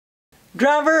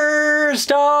Drivers,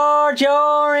 start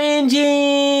your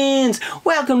engines!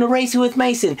 Welcome to Racing with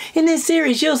Mason. In this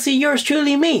series, you'll see yours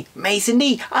truly, me, Mason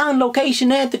D, on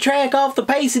location at the track, off the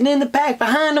pace, and in the pack,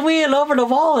 behind the wheel, over the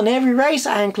wall. In every race,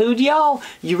 I include y'all.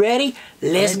 You ready?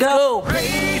 Let's go!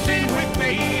 Racing with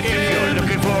Mason. If you're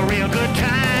looking for a real good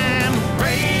time,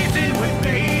 Racing with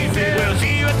Mason. We'll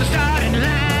see you at the starting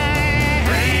line.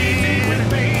 Racing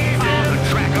with Mason. On the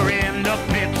track or in the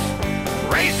pits.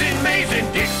 Racing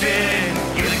Mason Dixon.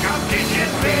 Hear the competition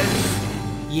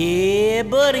fits. Yeah,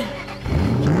 buddy.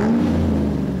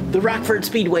 The Rockford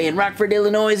Speedway in Rockford,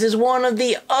 Illinois is one of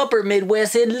the upper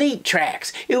Midwest elite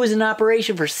tracks. It was in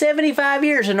operation for 75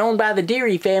 years and owned by the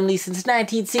Deary family since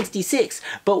 1966.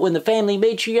 But when the family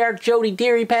matriarch Jody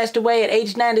Deary passed away at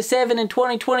age 97 in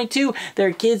 2022,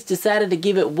 their kids decided to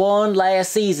give it one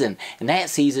last season. And that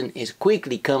season is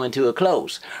quickly coming to a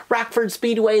close. Rockford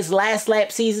Speedway's last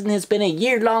lap season has been a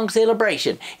year-long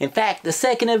celebration. In fact, the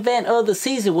second event of the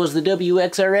season was the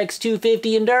WXRX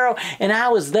 250 Enduro, and I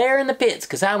was there in the pits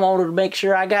because I wanted to make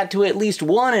sure I got to at least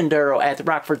one Enduro at the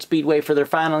Rockford Speedway for their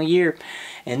final year.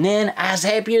 And then I was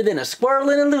happier than a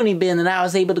squirrel in a loony bin that I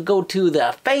was able to go to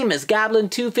the famous Goblin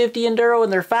 250 Enduro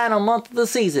in their final month of the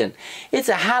season. It's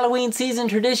a Halloween season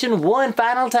tradition one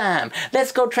final time.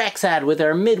 Let's go trackside with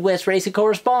our Midwest racing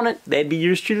correspondent. That'd be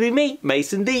yours truly, me,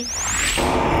 Mason D.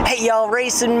 Hey y'all,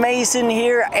 Racing Mason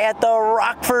here at the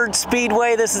Rockford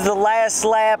Speedway. This is the last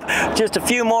lap. Just a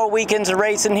few more weekends of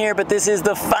racing here, but this is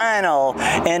the final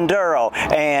Enduro.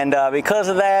 And because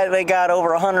of that, they got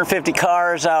over 150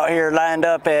 cars out here lined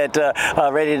up at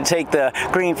ready to take the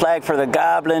green flag for the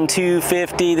Goblin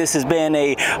 250. This has been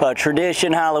a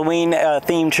tradition, Halloween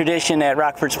themed tradition at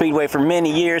Rockford Speedway for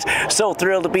many years. So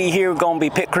thrilled to be here. We're going to be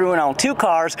pit crewing on two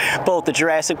cars, both the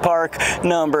Jurassic Park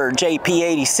number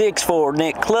JP86 for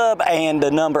Nick Club and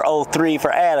the number 03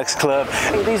 for Alex Club.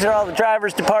 These are all the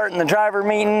drivers departing the driver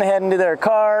meeting, heading to their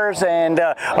cars, and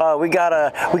we got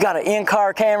an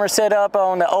in-car camera set up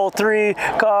on the 03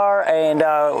 car, and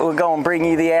we're going to bring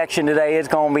you the action today. It's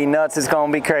going to be nuts. It's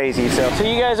going to be crazy. So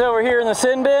you guys over here in the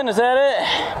sin bin, is that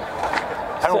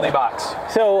it? Penalty box.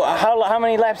 So how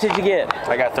many laps did you get?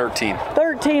 I got 13.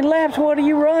 13 laps. What are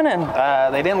you running?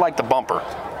 They didn't like the bumper.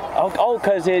 Oh,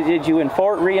 because did you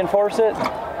reinforce it?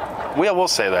 We'll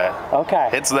say that.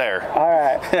 Okay. It's there. All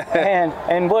right.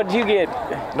 and what did you get?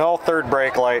 No third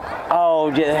brake light.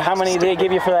 Oh, how many did they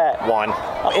give you for that? One.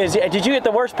 Did you get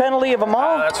the worst penalty of them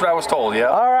all? That's what I was told, yeah.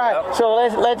 All right. Yep. So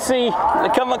let's see.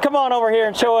 Come on over here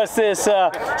and show us this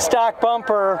stock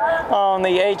bumper on the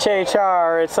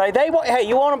HHR. It's like hey,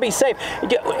 you want to be safe.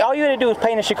 All you had to do was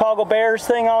paint a Chicago Bears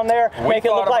thing on there, make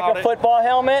it look like a football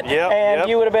helmet, and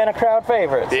you would have been a crowd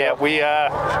favorite. So.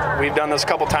 Yeah, we've done this a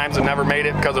couple times and never made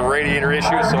it because of radiator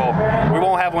issues, so we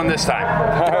won't have one this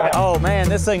time. Oh man,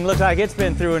 this thing looks like it's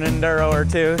been through an Enduro or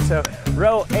two. So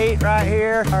row 8 right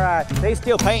here. All right, they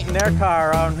still painting their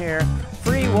car on here.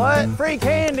 Free what? Free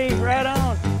candy, right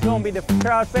on. It's gonna be the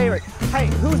crowd favorite. Hey,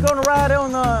 who's gonna ride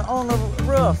on the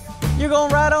roof? You're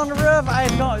gonna ride on the roof?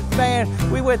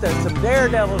 Man, we with some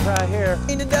daredevils right here.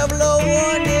 In the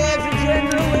 001, yeah,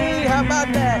 generally, how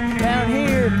about that? Down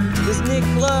here, this Nick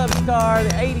Club's car,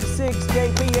 the 86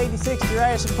 JP86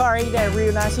 Jurassic Park. Ain't that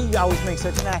real nice? He always makes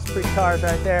such nice, pretty cars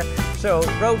right there. So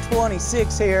row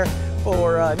 26 here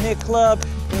for Nick Club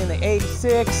in the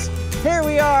 86. Here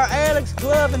we are, Alex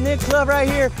Club and Nick Club right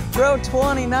here. Row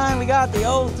 29, we got the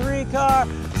 03 car.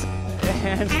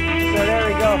 And so there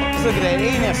we go. Look at that,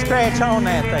 ain't a scratch on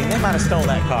that thing. They might have stole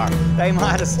that car. They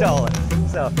might have stole it.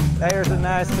 So there's a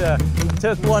nice,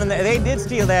 took one, they did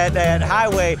steal that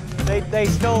highway. They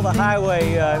stole the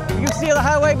highway. You steal the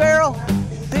highway barrel?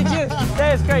 Did you?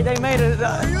 That's great, they made it.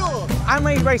 I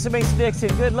made Racing Mason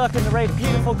Dixon. Good luck in the race.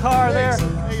 Beautiful car there.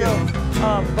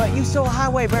 So, but you stole a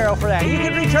highway barrel for that. You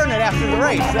can return it after the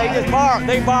race. They just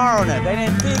borrowed it. They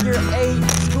didn't figure 8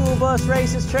 school bus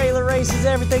races, trailer races,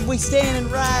 everything. We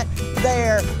standing right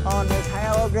there on this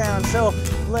hallowed ground. So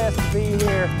blessed to be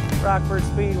here, Rockford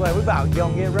Speedway. We about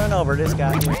gonna get run over, this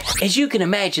guy. As you can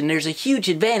imagine, there's a huge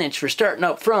advantage for starting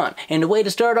up front. And the way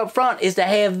to start up front is to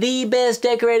have the best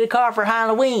decorated car for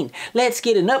Halloween. Let's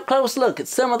get an up-close look at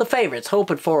some of the favorites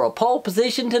hoping for a pole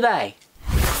position today.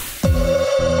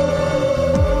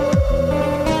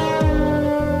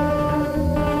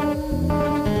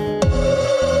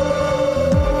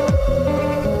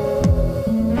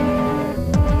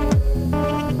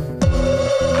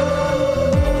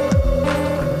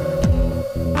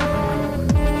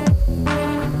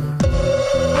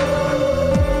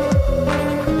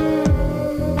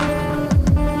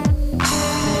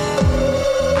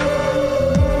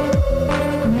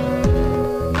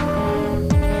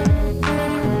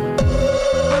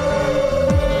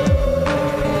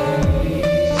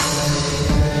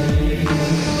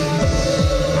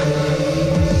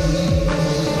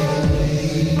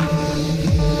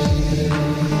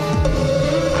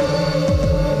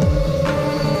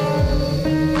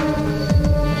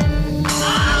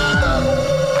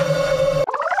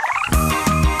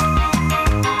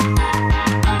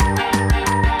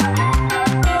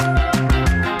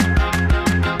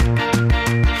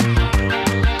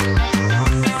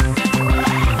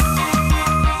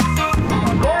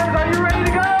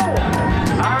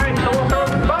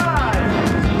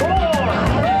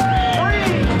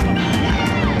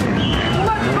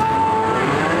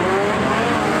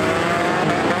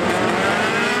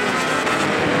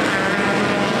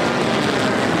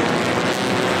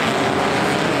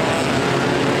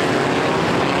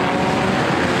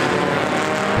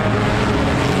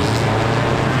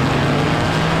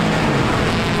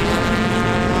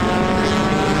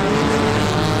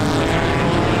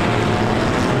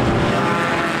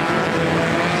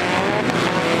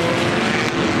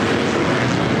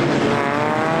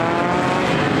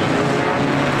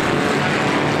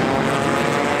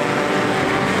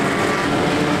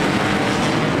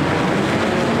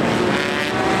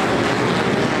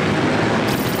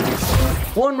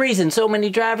 One reason so many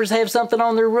drivers have something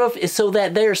on their roof is so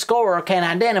that their scorer can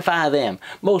identify them.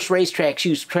 Most racetracks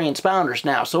use transponders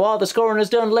now, so all the scoring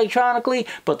is done electronically,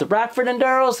 but the Rockford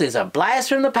Enduros is a blast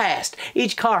from the past.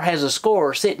 Each car has a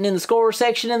scorer sitting in the scorer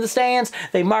section in the stands.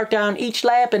 They mark down each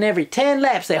lap, and every 10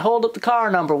 laps they hold up the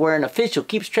car number where an official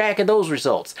keeps track of those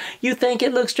results. You think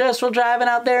it looks stressful driving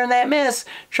out there in that mess?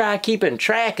 Try keeping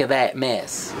track of that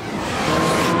mess.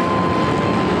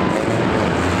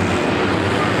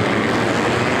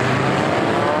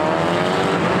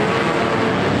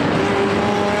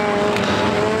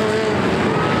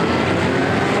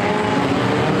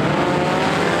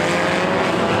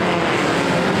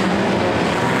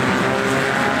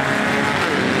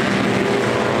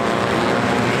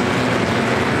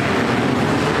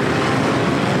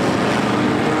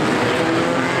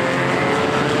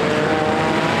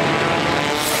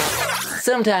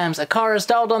 Sometimes a car is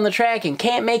stalled on the track and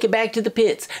can't make it back to the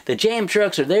pits. The jam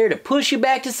trucks are there to push you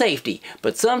back to safety,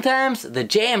 but sometimes the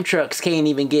jam trucks can't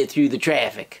even get through the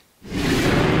traffic.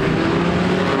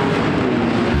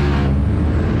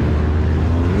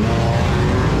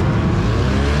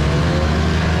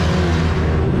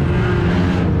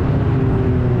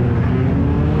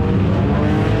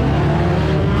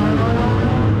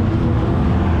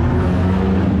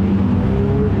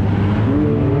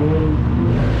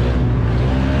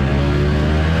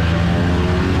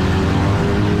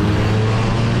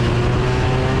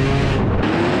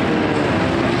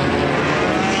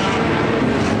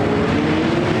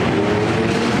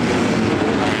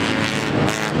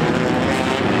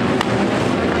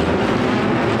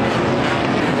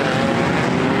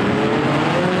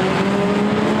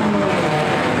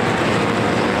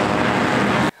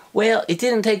 Well, it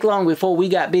didn't take long before we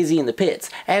got busy in the pits.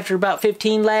 After about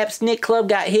 15 laps, Nick Club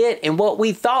got hit, and what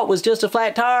we thought was just a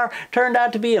flat tire turned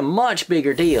out to be a much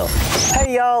bigger deal.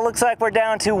 Hey y'all, looks like we're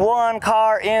down to one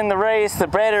car in the race. The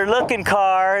better looking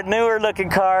car, newer looking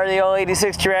car, the old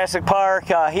 86 Jurassic Park.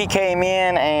 He came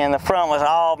in and the front was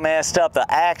all messed up. The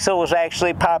axle was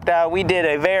actually popped out. We did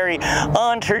a very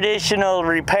untraditional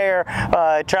repair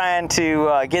trying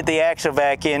to get the axle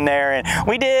back in there, and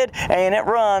we did, and it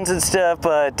runs and stuff,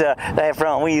 but that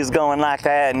front wheel's going like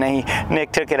that, and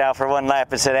Nick took it out for one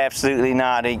lap and said absolutely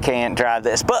not, he can't drive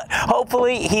this. But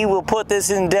hopefully he will put this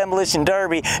in Demolition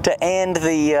Derby to end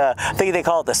the, I think they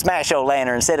call it the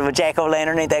Smash-O-Lantern instead of a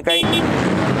Jack-O-Lantern. Ain't that great?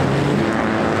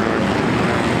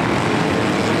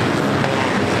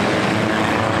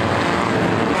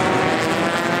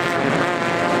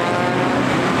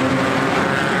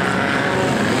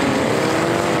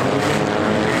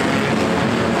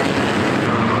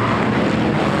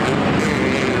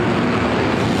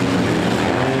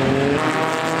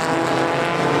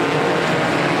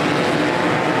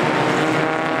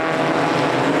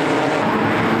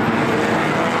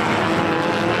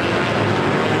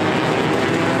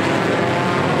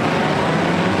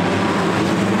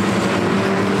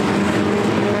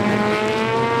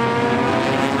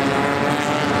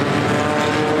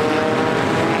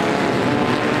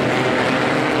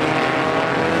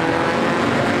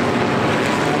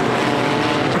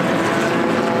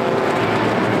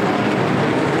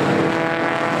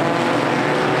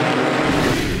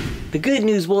 The good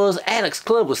news was Alex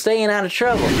Club was staying out of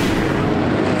trouble.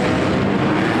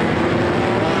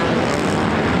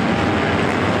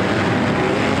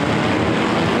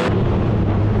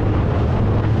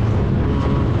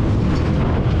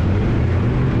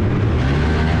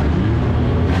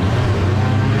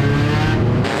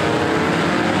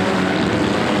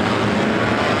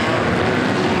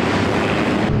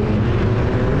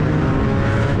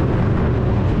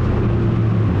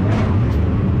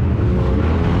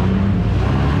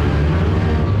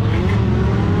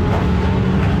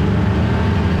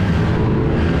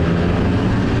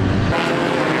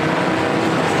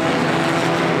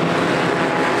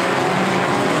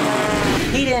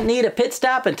 Need a pit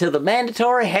stop until the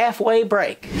mandatory halfway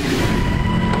break.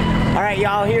 All right,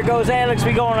 y'all, here goes Alex.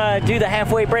 We're gonna do the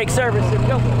halfway break service. Here we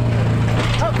go.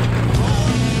 Oh.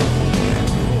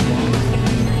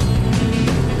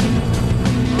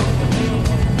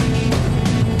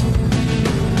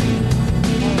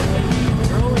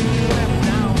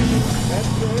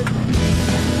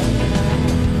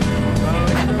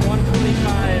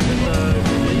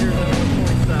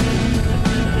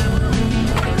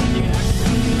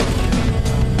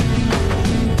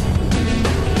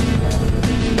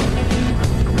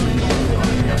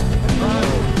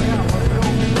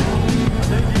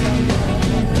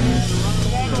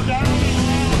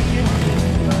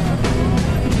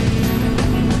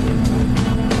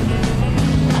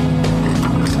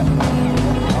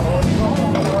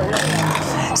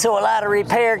 lot of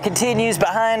repair continues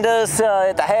behind us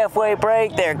at the halfway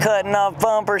break. They're cutting off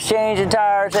bumpers, changing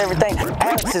tires, everything.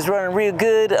 Alex is running real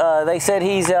good. They said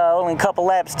he's only a couple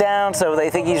laps down, so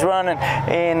they think he's running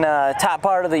in top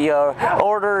part of the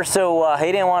order, so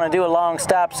he didn't want to do a long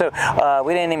stop, so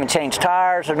we didn't even change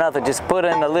tires or nothing, just put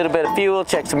in a little bit of fuel,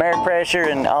 check some air pressure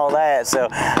and all that. So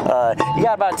you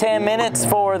got about 10 minutes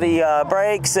for the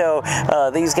break, so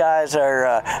these guys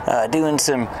are doing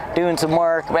some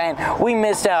work. Man, we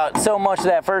missed out so much of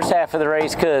that first half of the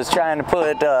race because trying to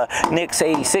put Nick's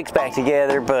 86 back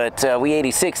together, but we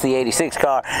 86 the 86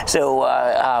 car,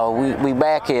 so we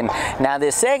back in. Now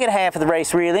this second half of the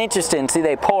race real interesting. See,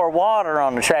 they pour water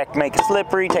on the track to make it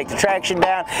slippery, take the traction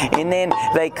down, and then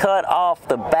they cut off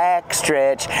the back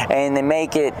stretch and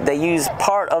they use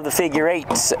part of the figure 8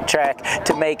 track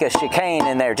to make a chicane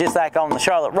in there, just like on the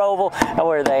Charlotte Roval,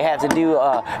 where they have to do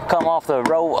come off the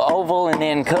oval and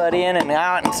then cut in and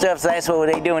out and stuff. So that's what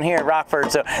they're doing here at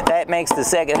Rockford. So that makes the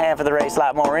second half of the race a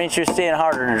lot more interesting,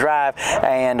 harder to drive,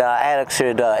 and Alex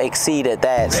should exceed at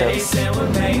that. So on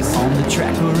the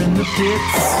track or in the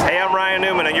pits. Hey, I'm Ryan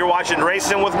Newman, and you're watching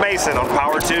Racing with Mason on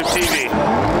POWERtube TV.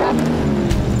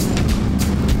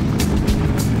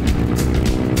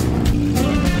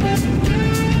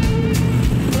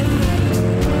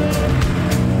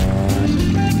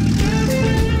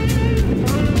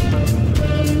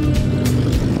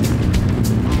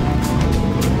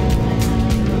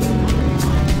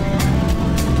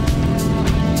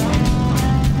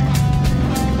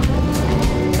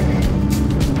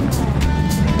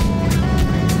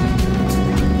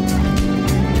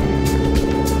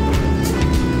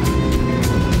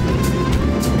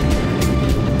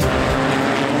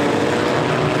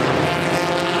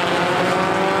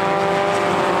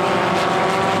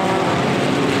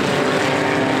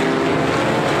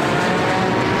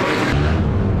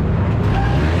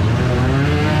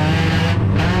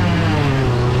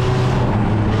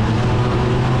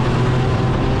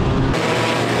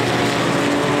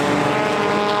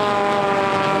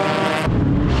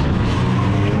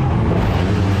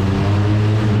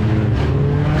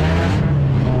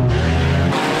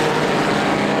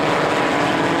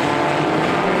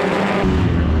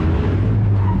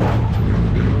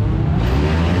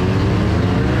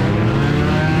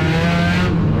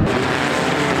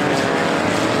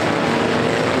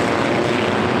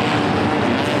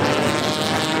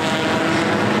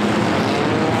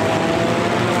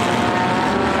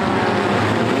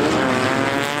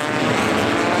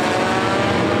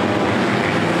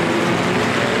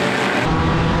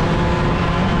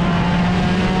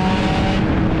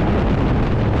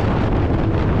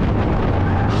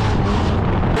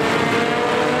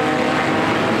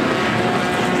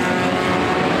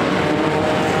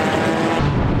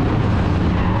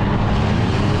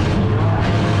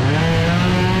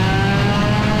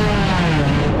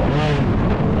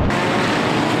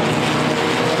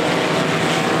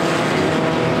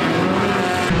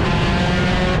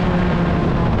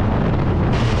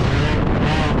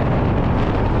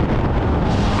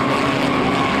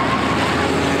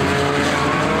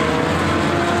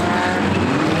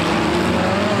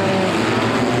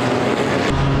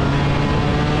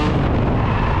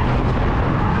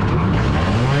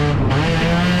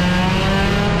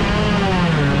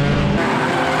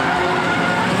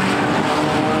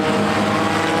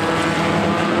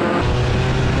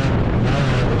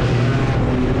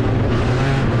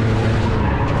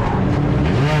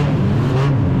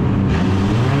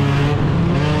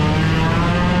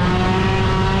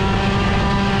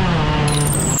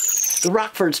 The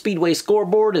Rockford Speedway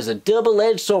scoreboard is a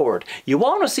double-edged sword. You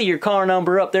want to see your car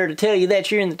number up there to tell you that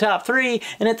you're in the top 3,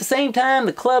 and at the same time,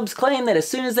 the clubs claim that as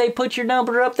soon as they put your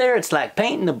number up there, it's like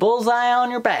painting a bullseye on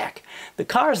your back. The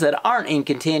cars that aren't in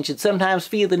contention sometimes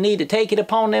feel the need to take it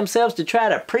upon themselves to try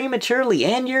to prematurely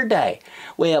end your day.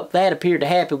 Well, that appeared to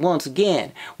happen once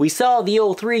again. We saw the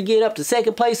 03 get up to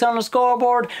second place on the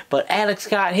scoreboard, but Alex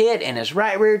got hit and his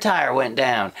right rear tire went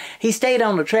down. He stayed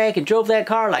on the track and drove that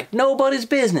car like nobody's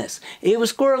business. It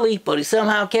was squirrely, but he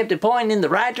somehow kept it pointing in the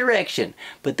right direction.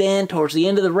 But then, towards the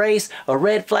end of the race, a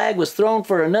red flag was thrown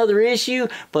for another issue,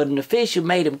 but an official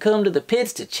made him come to the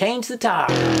pits to change the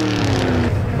tire.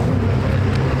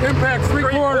 Impact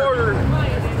three-quarter.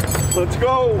 Let's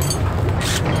go.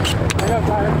 I got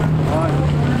tire.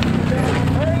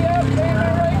 Hurry up, stay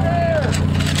right there.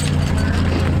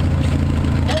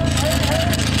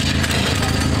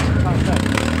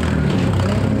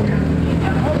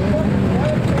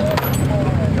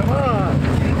 Come on.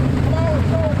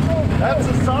 That's a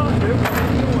song, dude.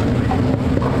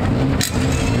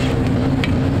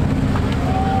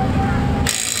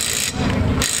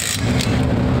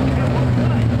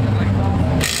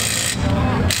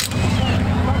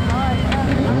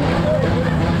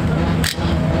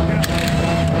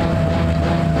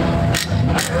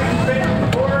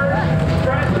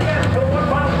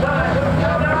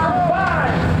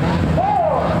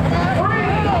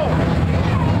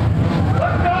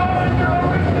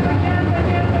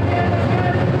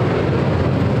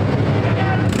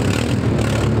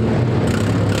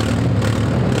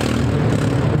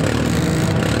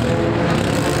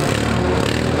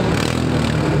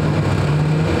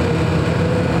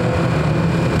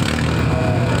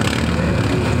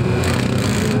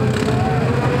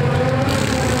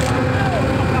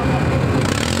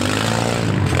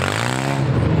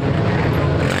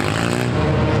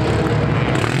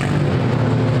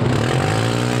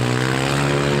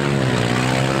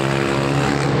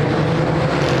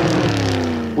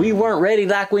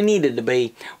 ready like we needed to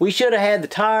be. We should have had the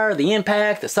tire, the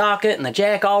impact, the socket, and the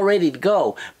jack all ready to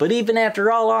go. But even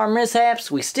after all our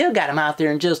mishaps, we still got him out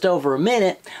there in just over a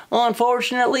minute.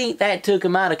 Unfortunately, that took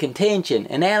him out of contention,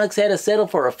 and Alex had to settle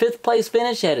for a 5th place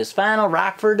finish at his final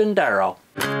Rockford Enduro.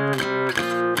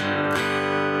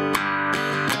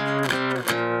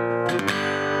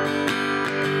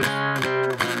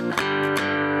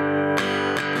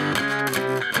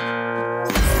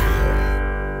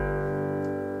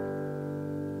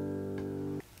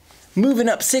 Moving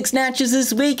up 6 notches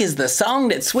this week is the song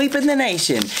that's sweeping the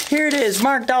nation. Here it is,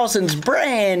 Mark Dawson's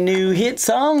brand new hit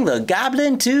song, The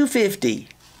Goblin 250.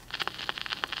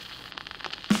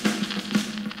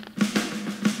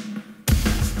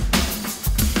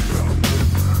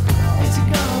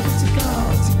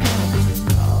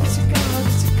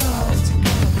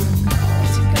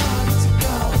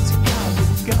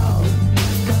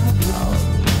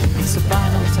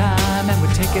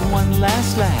 One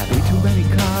last lap. Way too many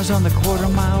cars on the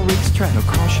quarter-mile racetrack. No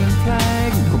caution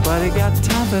flag, nobody got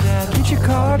time for that. Get your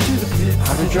car to the pit,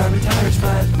 hard to drive your tires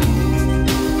flat.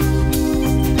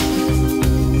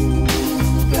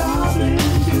 Goblin,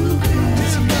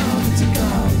 it's a goblin, it's a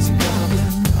goblin, it's a goblin.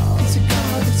 It's a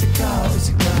goblin, it's a goblin, it's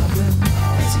a goblin.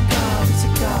 It's a goblin, it's a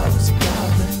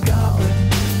goblin, it's a goblin.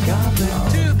 Goblin,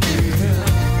 goblin.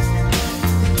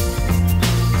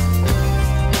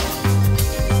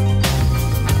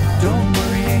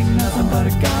 But a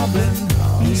goblin,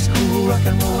 he's cool, rock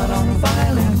and roll out on a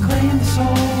violin, claim the soul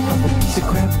of a piece of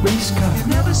crap race car. You'll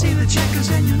never see the checkers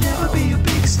and you'll never be a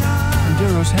big star.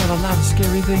 Enduros have a lot of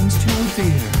scary things to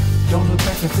fear. Don't look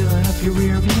back, they're filling up your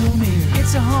rear view mirror.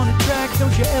 It's a haunted track,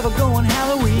 don't you ever go on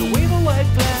Halloween. Wave a white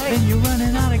flag and you're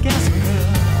running out of gasoline.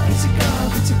 It's a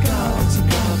goblin, it's a goblin, it's a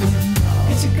goblin.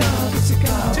 It's a goblin, it's a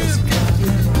goblin, it's a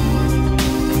goblin.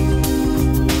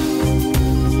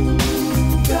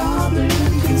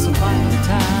 It's the final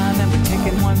time and we're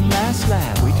taking one last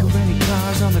lap. Way too many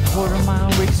cars on the quarter-mile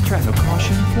racetrack. No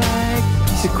caution flag,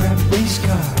 piece of crap race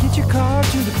car. Get your car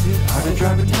to the pit, hard to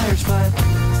drive your tires flat.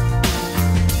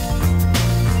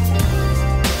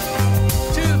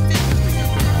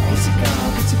 It's a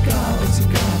goblin, it's a goblin, it's a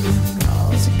goblin.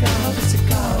 It's a goblin, it's a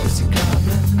goblin, it's a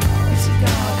goblin. It's a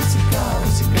goblin, it's a goblin,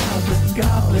 it's a goblin.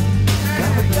 Goblin,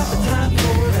 goblin, got the time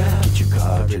for that. Get your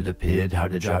car to the pit,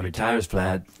 hard to drive your tires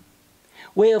flat.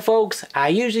 Well, folks, I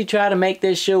usually try to make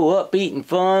this show upbeat and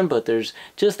fun, but there's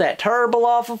just that terrible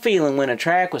awful feeling when a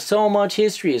track with so much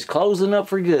history is closing up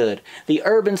for good. The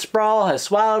urban sprawl has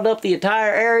swallowed up the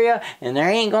entire area, and there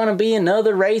ain't gonna be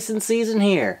another racing season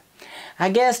here. I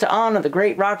guess to honor the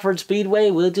great Rockford Speedway,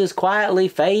 we'll just quietly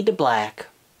fade to black.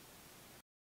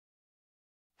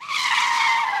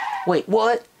 Wait,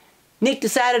 what? Nick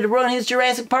decided to run his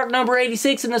Jurassic Park number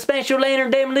 86 in the Special Lantern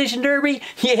Demolition Derby?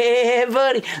 Yeah,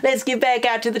 buddy, let's get back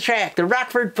out to the track. The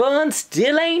Rockford fun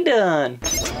still ain't done.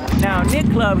 Now, Nick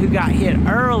Club, who got hit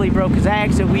early, broke his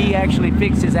axle. We actually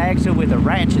fixed his axle with a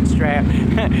ratchet strap.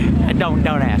 don't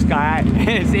ask, all right?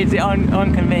 It's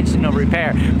unconventional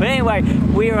repair. But anyway,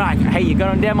 we were like, hey, you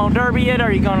gonna demo derby it, or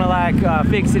are you gonna like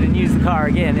fix it and use the car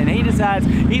again? And he decides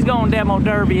he's gonna demo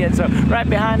derby it. So right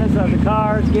behind us are the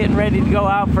cars getting ready to go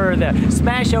out for the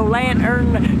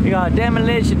Smash-O-Lantern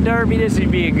Demolition Derby. This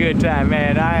would be a good time,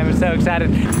 man. I am so excited.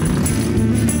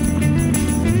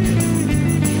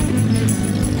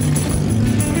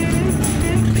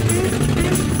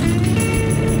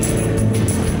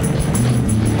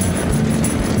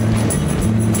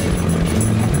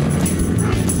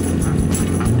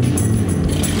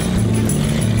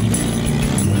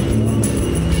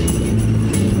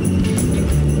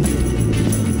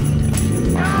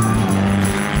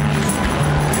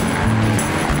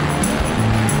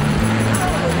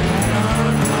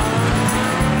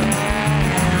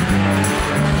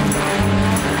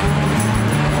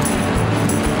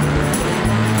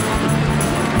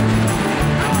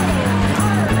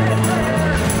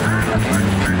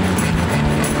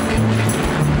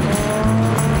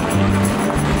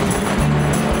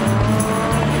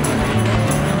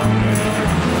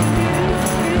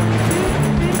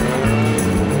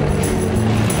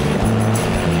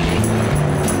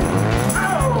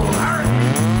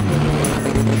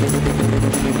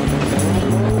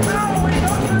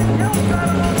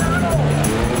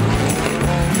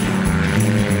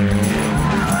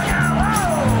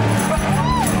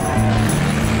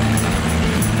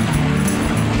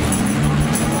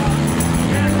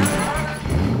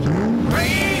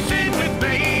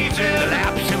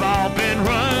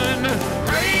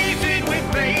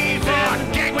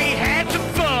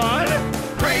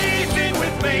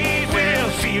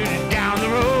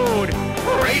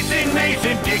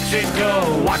 Mason Dixon,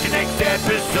 go watch the next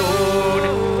episode.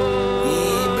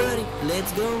 Hey buddy,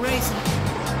 let's go racing.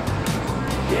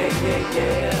 Yeah, yeah,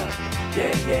 yeah.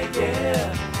 Yeah, yeah,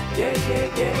 yeah. Yeah,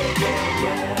 yeah, yeah, yeah,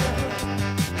 yeah.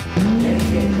 Yeah,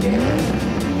 yeah, yeah.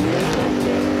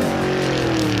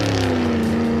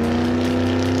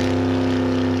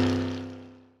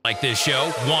 Like this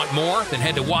show? Want more? Then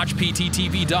head to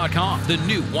watchpttv.com, the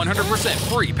new 100%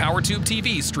 free PowerTube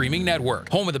TV streaming network.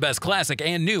 Home of the best classic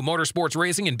and new motorsports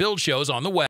racing and build shows on the web.